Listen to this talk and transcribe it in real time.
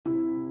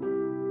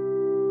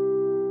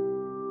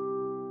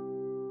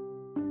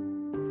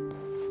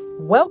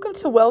Welcome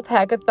to Wealth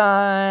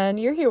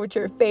Hackathon. You're here with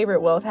your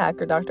favorite wealth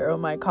hacker, Dr.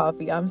 Omai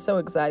Kofi. I'm so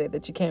excited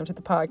that you came to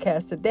the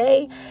podcast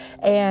today.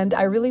 And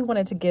I really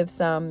wanted to give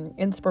some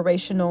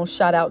inspirational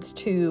shout outs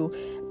to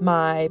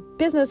my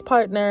business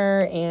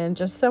partner and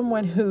just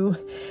someone who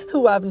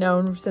I've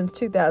known since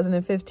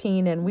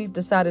 2015. And we've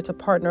decided to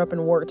partner up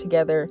and work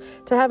together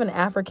to have an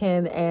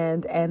African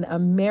and an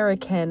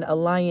American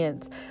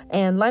alliance.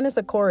 And Linus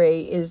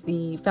Akore is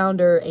the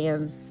founder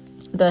and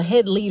the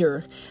head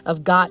leader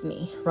of Got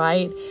Me,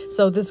 right?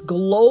 So this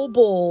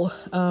global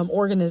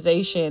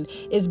organization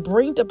is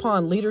bringing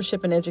upon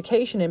leadership and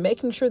education and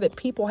making sure that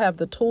people have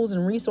the tools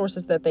and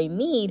resources that they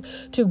need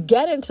to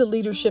get into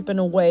leadership in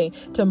a way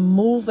to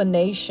move a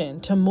nation,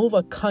 to move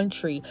a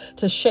country,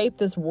 to shape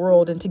this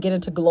world and to get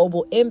into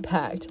global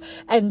impact.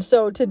 And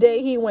so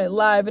today he went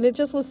live and it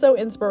just was so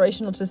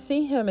inspirational to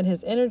see him and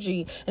his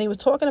energy. And he was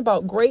talking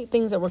about great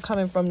things that were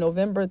coming from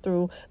November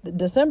through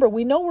December.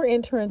 We know we're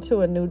entering into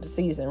a new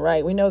season,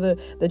 right? We know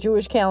the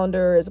Jewish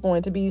calendar is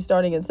going to be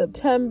starting in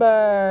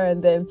September.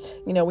 And then,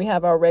 we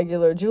have our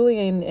regular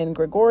Julian and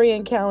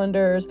Gregorian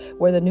calendars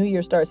where the new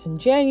year starts in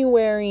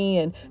January.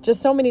 And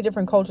just so many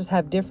different cultures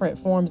have different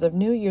forms of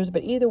New Year's.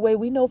 But either way,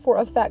 we know for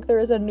a fact there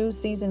is a new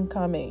season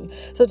coming.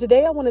 So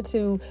today I wanted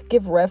to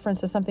give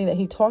reference to something that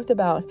he talked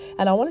about.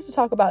 And I wanted to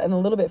talk about in a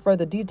little bit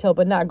further detail,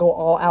 but not go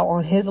all out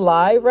on his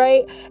live,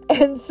 right?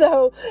 And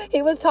so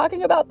he was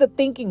talking about the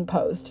thinking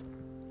post.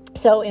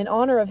 So in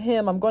honor of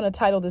him, I'm going to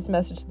title this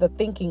message, The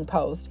Thinking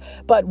Post.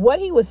 But what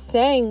he was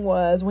saying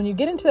was when you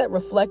get into that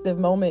reflective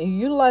moment, you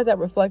utilize that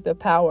reflective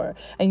power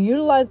and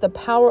utilize the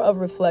power of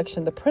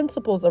reflection, the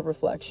principles of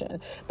reflection,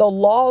 the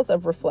laws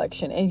of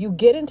reflection, and you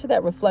get into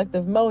that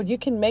reflective mode, you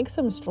can make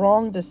some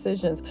strong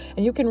decisions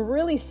and you can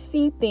really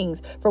see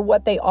things for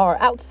what they are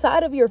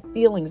outside of your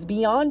feelings,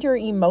 beyond your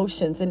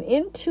emotions and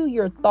into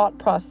your thought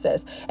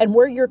process and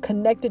where you're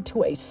connected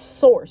to a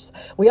source.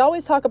 We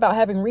always talk about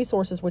having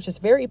resources, which is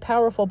very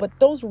powerful, but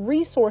those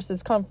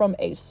resources come from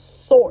a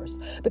source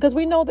because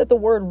we know that the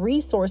word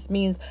resource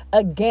means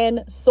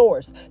again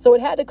source. So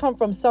it had to come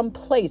from some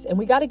place and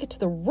we got to get to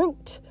the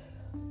root.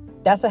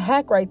 That's a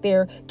hack right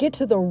there. Get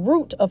to the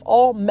root of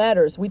all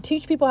matters. We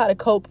teach people how to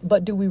cope,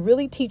 but do we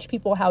really teach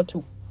people how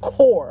to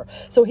core?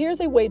 So here's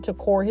a way to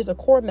core. Here's a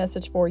core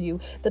message for you.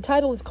 The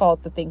title is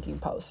called The Thinking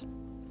Post.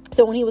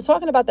 So when he was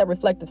talking about that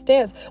reflective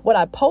stance, what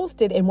I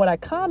posted and what I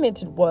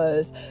commented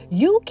was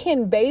you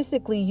can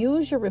basically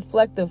use your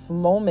reflective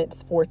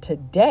moments for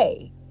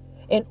today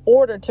in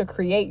order to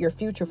create your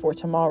future for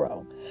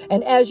tomorrow.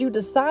 And as you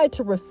decide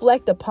to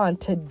reflect upon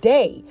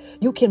today,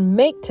 you can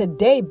make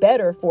today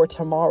better for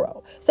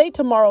tomorrow. Say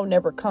tomorrow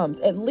never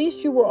comes. At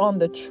least you were on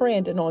the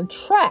trend and on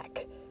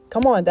track.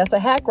 Come on, that's a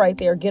hack right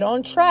there. Get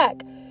on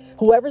track.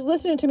 Whoever's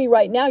listening to me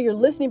right now, you're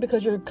listening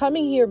because you're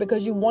coming here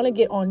because you want to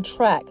get on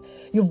track.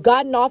 You've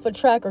gotten off a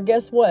track, or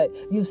guess what?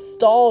 You've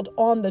stalled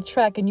on the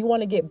track and you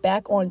want to get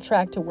back on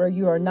track to where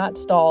you are not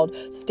stalled,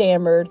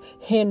 stammered,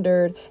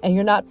 hindered, and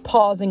you're not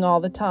pausing all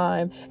the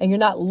time and you're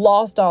not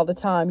lost all the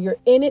time. You're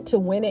in it to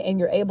win it and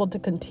you're able to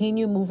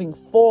continue moving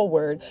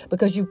forward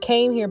because you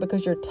came here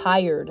because you're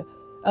tired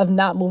of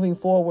not moving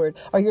forward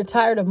or you're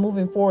tired of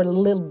moving forward a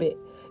little bit.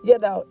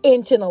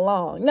 Inching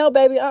along. No,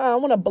 baby, I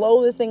want to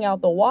blow this thing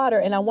out the water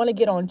and I want to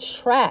get on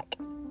track.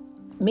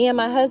 Me and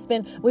my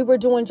husband, we were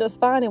doing just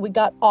fine and we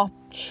got off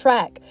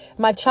track.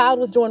 My child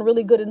was doing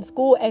really good in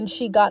school and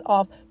she got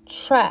off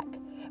track.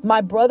 My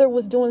brother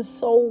was doing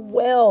so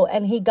well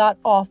and he got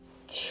off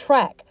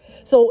track.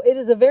 So it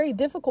is a very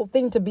difficult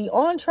thing to be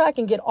on track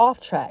and get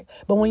off track.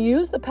 But when you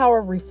use the power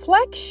of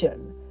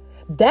reflection,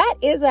 that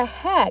is a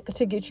hack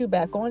to get you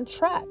back on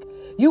track.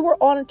 You were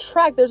on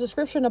track. There's a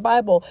scripture in the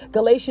Bible,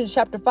 Galatians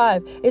chapter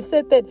 5. It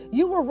said that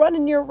you were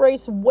running your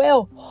race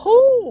well.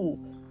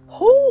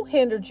 Who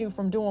hindered you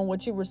from doing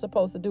what you were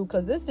supposed to do?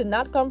 Because this did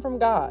not come from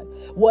God.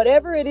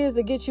 Whatever it is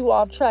to get you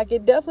off track,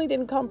 it definitely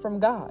didn't come from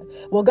God.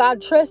 Will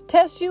God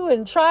test you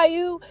and try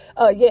you?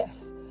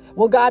 Yes.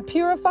 Will God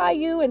purify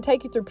you and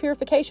take you through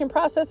purification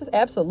processes?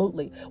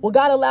 Absolutely. Will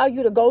God allow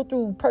you to go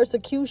through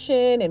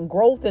persecution and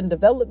growth and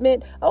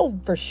development? Oh,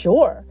 for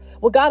sure.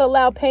 Will God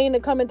allow pain to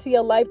come into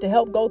your life to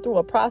help go through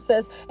a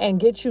process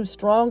and get you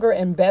stronger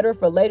and better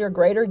for later,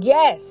 greater?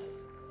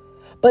 Yes.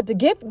 But to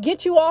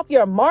get you off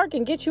your mark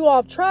and get you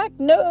off track?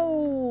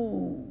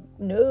 No.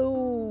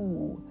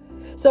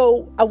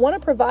 So I want to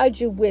provide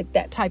you with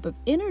that type of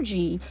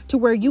energy to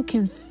where you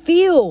can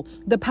feel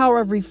the power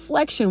of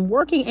reflection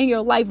working in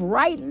your life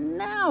right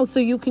now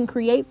so you can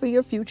create for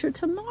your future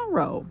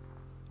tomorrow.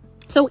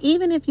 So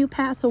even if you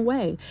pass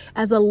away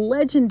as a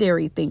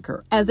legendary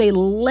thinker, as a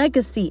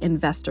legacy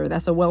investor,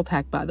 that's a wealth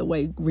hack, by the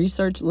way,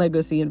 research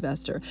legacy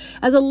investor.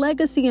 As a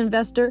legacy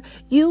investor,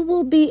 you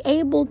will be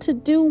able to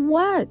do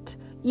what?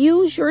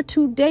 Use your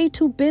today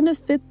to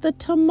benefit the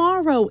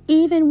tomorrow,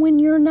 even when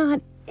you're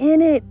not in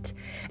it.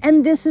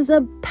 And this is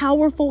a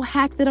powerful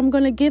hack that I'm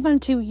going to give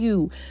unto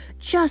you.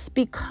 Just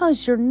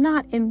because you're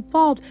not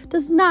involved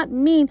does not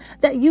mean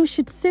that you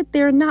should sit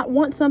there and not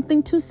want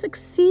something to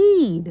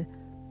succeed.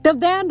 The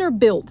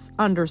Vanderbilts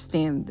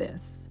understand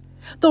this.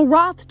 The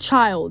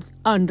Rothschilds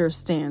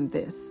understand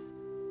this.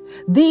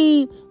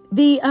 The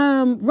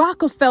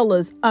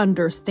Rockefellers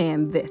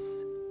understand this.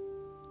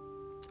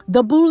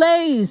 The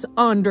Boulets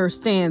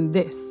understand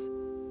this.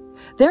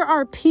 There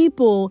are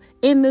people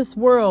in this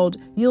world,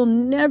 you'll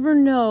never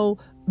know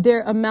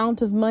their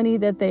amount of money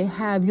that they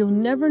have. You'll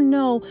never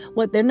know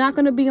what they're not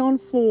going to be on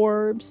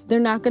Forbes. They're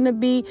not going to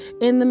be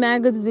in the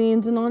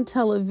magazines and on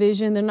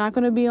television. They're not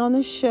going to be on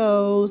the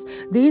shows.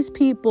 These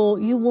people,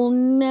 you will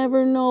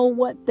never know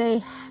what they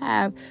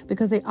have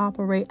because they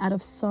operate out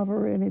of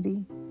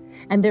sovereignty.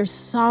 And they're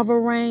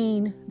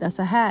sovereign. That's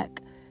a hack.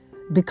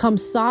 Become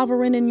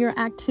sovereign in your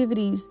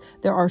activities.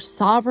 There are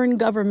sovereign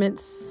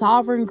governments,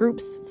 sovereign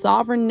groups,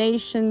 sovereign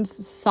nations,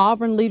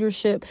 sovereign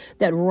leadership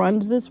that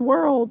runs this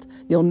world.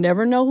 You'll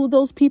never know who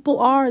those people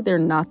are. They're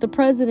not the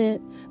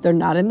president. They're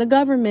not in the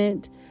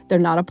government. They're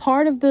not a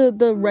part of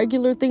the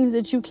regular things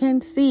that you can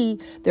see.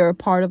 They're a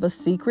part of a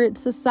secret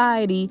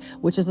society,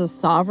 which is a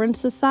sovereign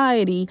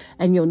society,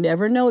 and you'll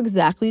never know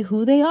exactly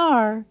who they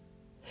are.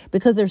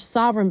 Because they're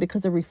sovereign,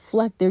 because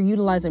they're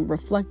utilizing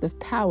reflective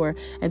power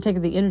and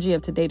taking the energy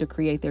of today to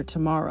create their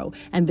tomorrow.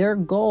 And their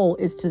goal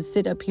is to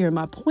sit up here. And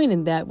my point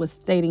in that was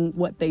stating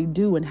what they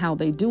do and how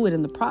they do it.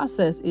 And the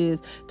process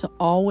is to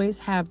always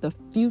have the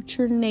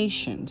future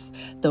nations,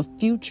 the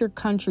future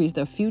countries,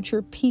 the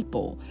future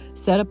people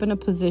set up in a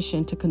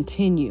position to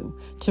continue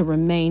to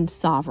remain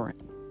sovereign.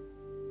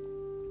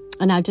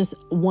 And I just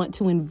want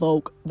to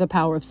invoke the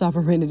power of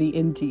sovereignty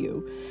into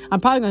you.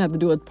 I'm probably going to have to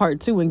do a part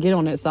 2 and get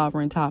on that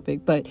sovereign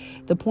topic. But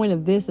the point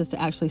of this is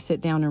to actually sit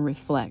down and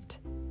reflect.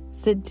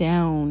 Sit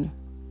down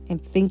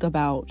and think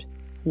about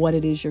what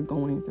it is you're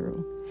going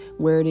through,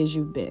 where it is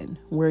you've been,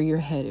 where you're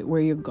headed, where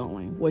you're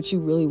going, what you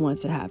really want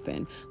to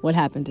happen, what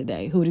happened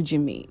today, who did you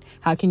meet,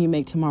 how can you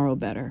make tomorrow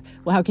better?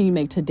 Well, how can you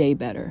make today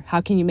better?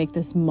 How can you make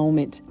this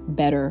moment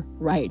better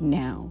right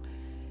now?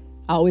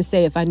 I always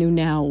say because I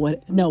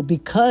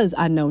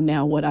know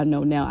now what I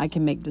know now, I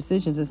can make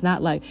decisions. It's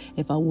not like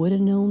if I would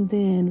have known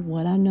then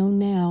what I know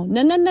now.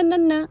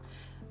 No.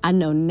 I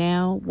know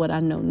now what I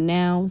know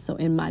now. So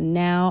in my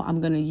now,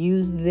 I'm going to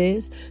use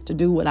this to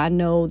do what I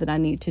know that I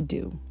need to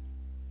do.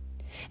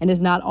 And it's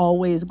not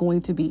always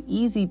going to be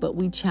easy, but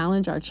we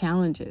challenge our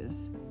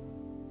challenges.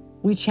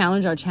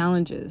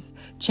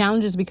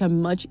 Challenges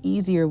become much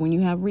easier when you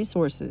have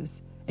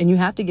resources, and you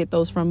have to get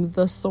those from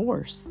the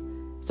source.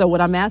 So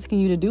what I'm asking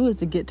you to do is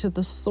to get to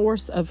the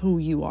source of who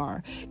you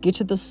are. Get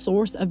to the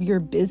source of your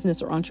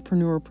business or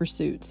entrepreneurial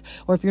pursuits.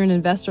 Or if you're an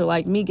investor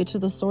like me, get to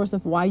the source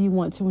of why you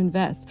want to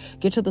invest.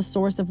 Get to the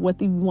source of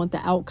what you want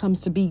the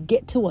outcomes to be.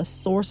 Get to a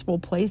sourceful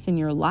place in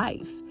your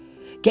life.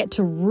 Get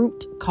to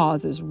root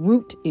causes,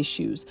 root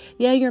issues.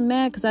 Yeah, you're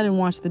mad because I didn't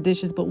wash the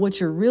dishes, but what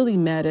you're really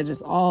mad at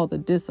is all the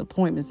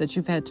disappointments that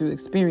you've had to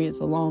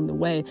experience along the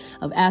way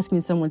of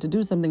asking someone to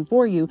do something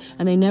for you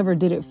and they never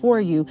did it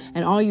for you.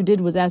 And all you did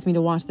was ask me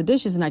to wash the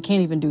dishes, and I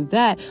can't even do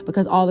that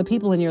because all the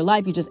people in your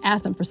life, you just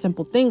ask them for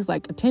simple things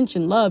like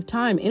attention, love,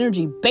 time,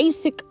 energy,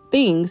 basic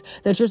things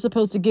that you're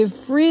supposed to give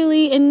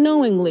freely and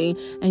knowingly,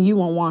 and you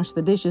won't wash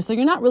the dishes. So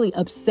you're not really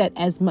upset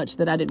as much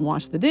that I didn't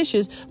wash the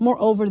dishes.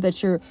 Moreover,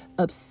 that you're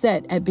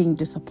upset at being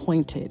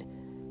disappointed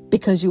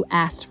because you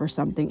asked for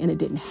something and it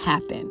didn't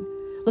happen.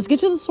 Let's get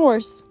to the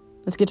source.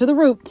 Let's get to the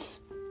roots.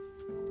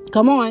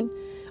 Come on.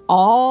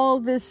 All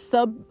this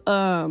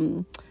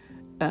not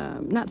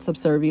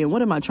subservient.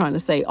 What am I trying to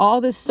say?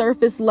 All this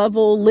surface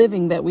level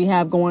living that we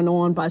have going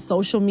on by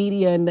social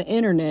media and the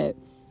internet.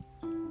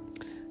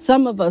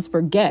 Some of us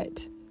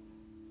forget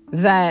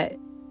that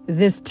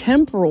this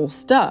temporal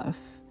stuff,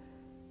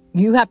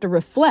 you have to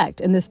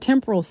reflect, and this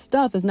temporal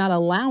stuff is not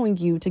allowing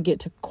you to get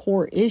to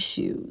core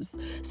issues.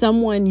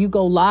 You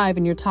go live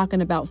and you're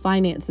talking about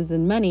finances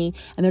and money,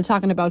 and they're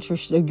talking about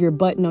your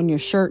button on your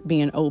shirt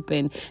being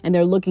open, and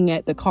they're looking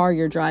at the car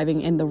you're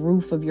driving and the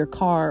roof of your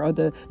car or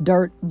the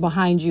dirt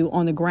behind you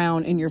on the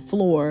ground in your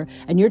floor,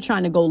 and you're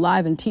trying to go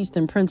live and teach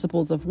them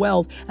principles of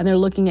wealth, and they're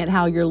looking at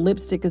how your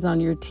lipstick is on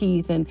your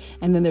teeth, and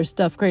then there's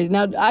stuff crazy.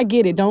 Now, I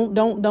get it. Don't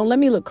let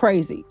me look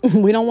crazy.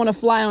 We don't want to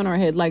fly on our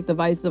head like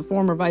the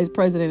former vice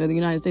president of the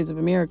United States of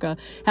America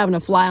having a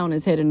fly on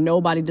his head and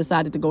nobody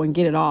decided to go and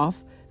get it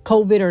off.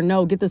 COVID or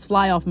no, get this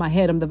fly off my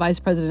head. I'm the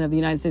vice president of the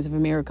United States of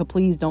America.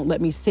 Please don't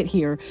let me sit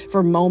here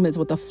for moments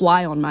with a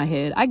fly on my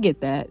head. I get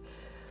that.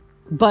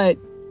 But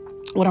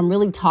what I'm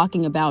really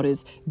talking about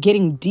is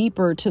getting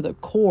deeper to the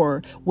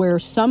core where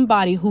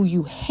somebody who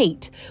you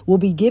hate will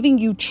be giving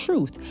you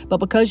truth. But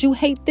because you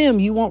hate them,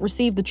 you won't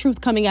receive the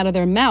truth coming out of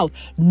their mouth,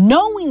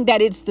 knowing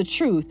that it's the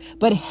truth,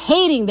 but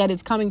hating that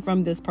it's coming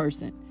from this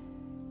person.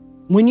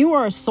 When you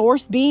are a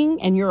source being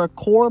and you're a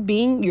core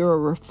being, you're a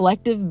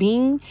reflective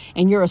being,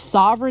 and you're a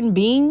sovereign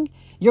being,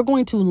 you're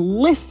going to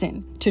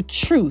listen to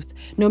truth,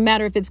 no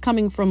matter if it's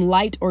coming from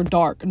light or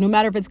dark, no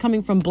matter if it's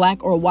coming from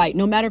black or white,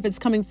 no matter if it's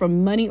coming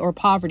from money or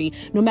poverty,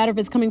 no matter if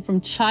it's coming from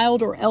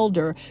child or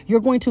elder. You're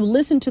going to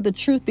listen to the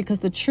truth because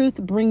the truth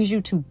brings you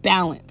to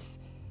balance.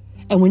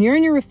 And when you're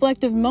in your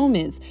reflective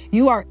moments,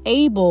 you are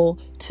able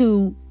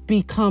to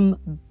become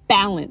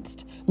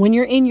balanced. When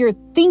you're in your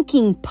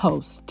thinking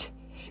post,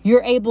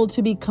 You're able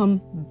to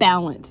become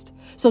balanced.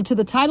 So to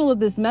the title of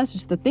this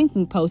message, The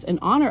Thinking Post, in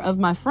honor of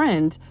my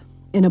friend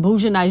in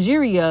Abuja,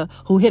 Nigeria,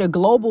 who hit a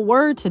global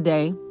word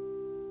today,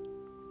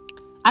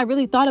 I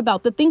really thought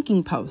about the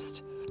thinking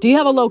post. Do you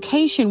have a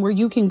location where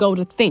you can go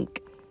to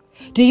think?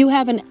 Do you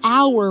have an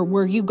hour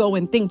where you go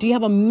and think? Do you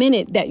have a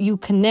minute that you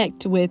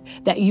connect with,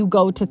 that you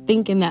go to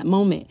think in that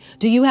moment?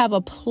 Do you have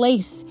a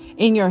place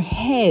in your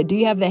head? Do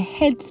you have the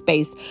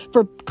headspace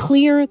for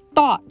clear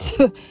thoughts,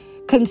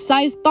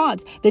 concise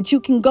thoughts that you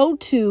can go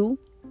to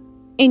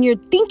in your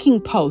thinking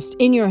post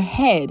in your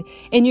head,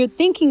 in your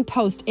thinking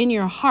post in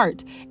your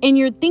heart, in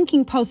your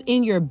thinking post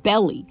in your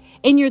belly,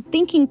 in your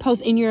thinking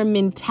post in your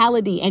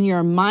mentality and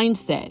your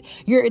mindset,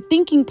 your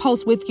thinking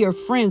post with your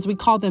friends? We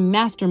call them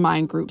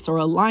mastermind groups or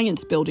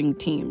alliance building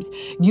teams.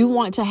 You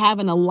want to have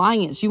an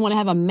alliance. You want to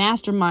have a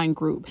mastermind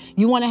group.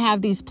 You want to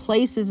have these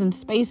places and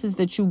spaces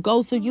that you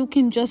go so you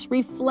can just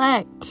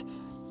reflect.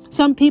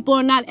 Some people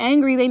are not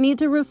angry. They need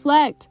to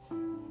reflect.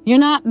 You're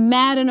not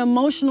mad and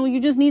emotional. You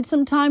just need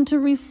some time to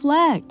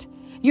reflect.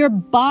 Your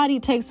body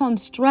takes on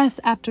stress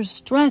after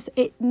stress.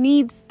 It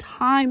needs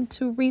time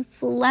to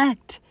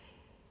reflect.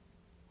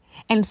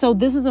 And so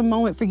this is a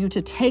moment for you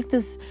to take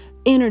this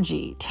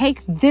energy,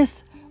 take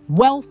this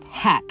wealth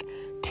hack,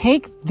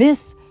 take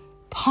this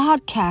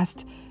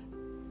podcast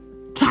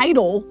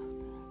title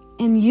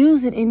and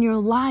use it in your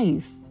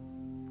life.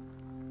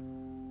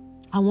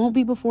 I won't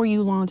be before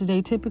you long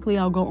today. Typically,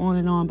 I'll go on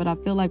and on, but I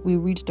feel like we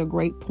reached a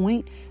great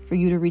point for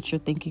you to reach your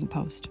thinking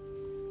post.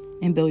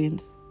 And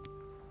billions.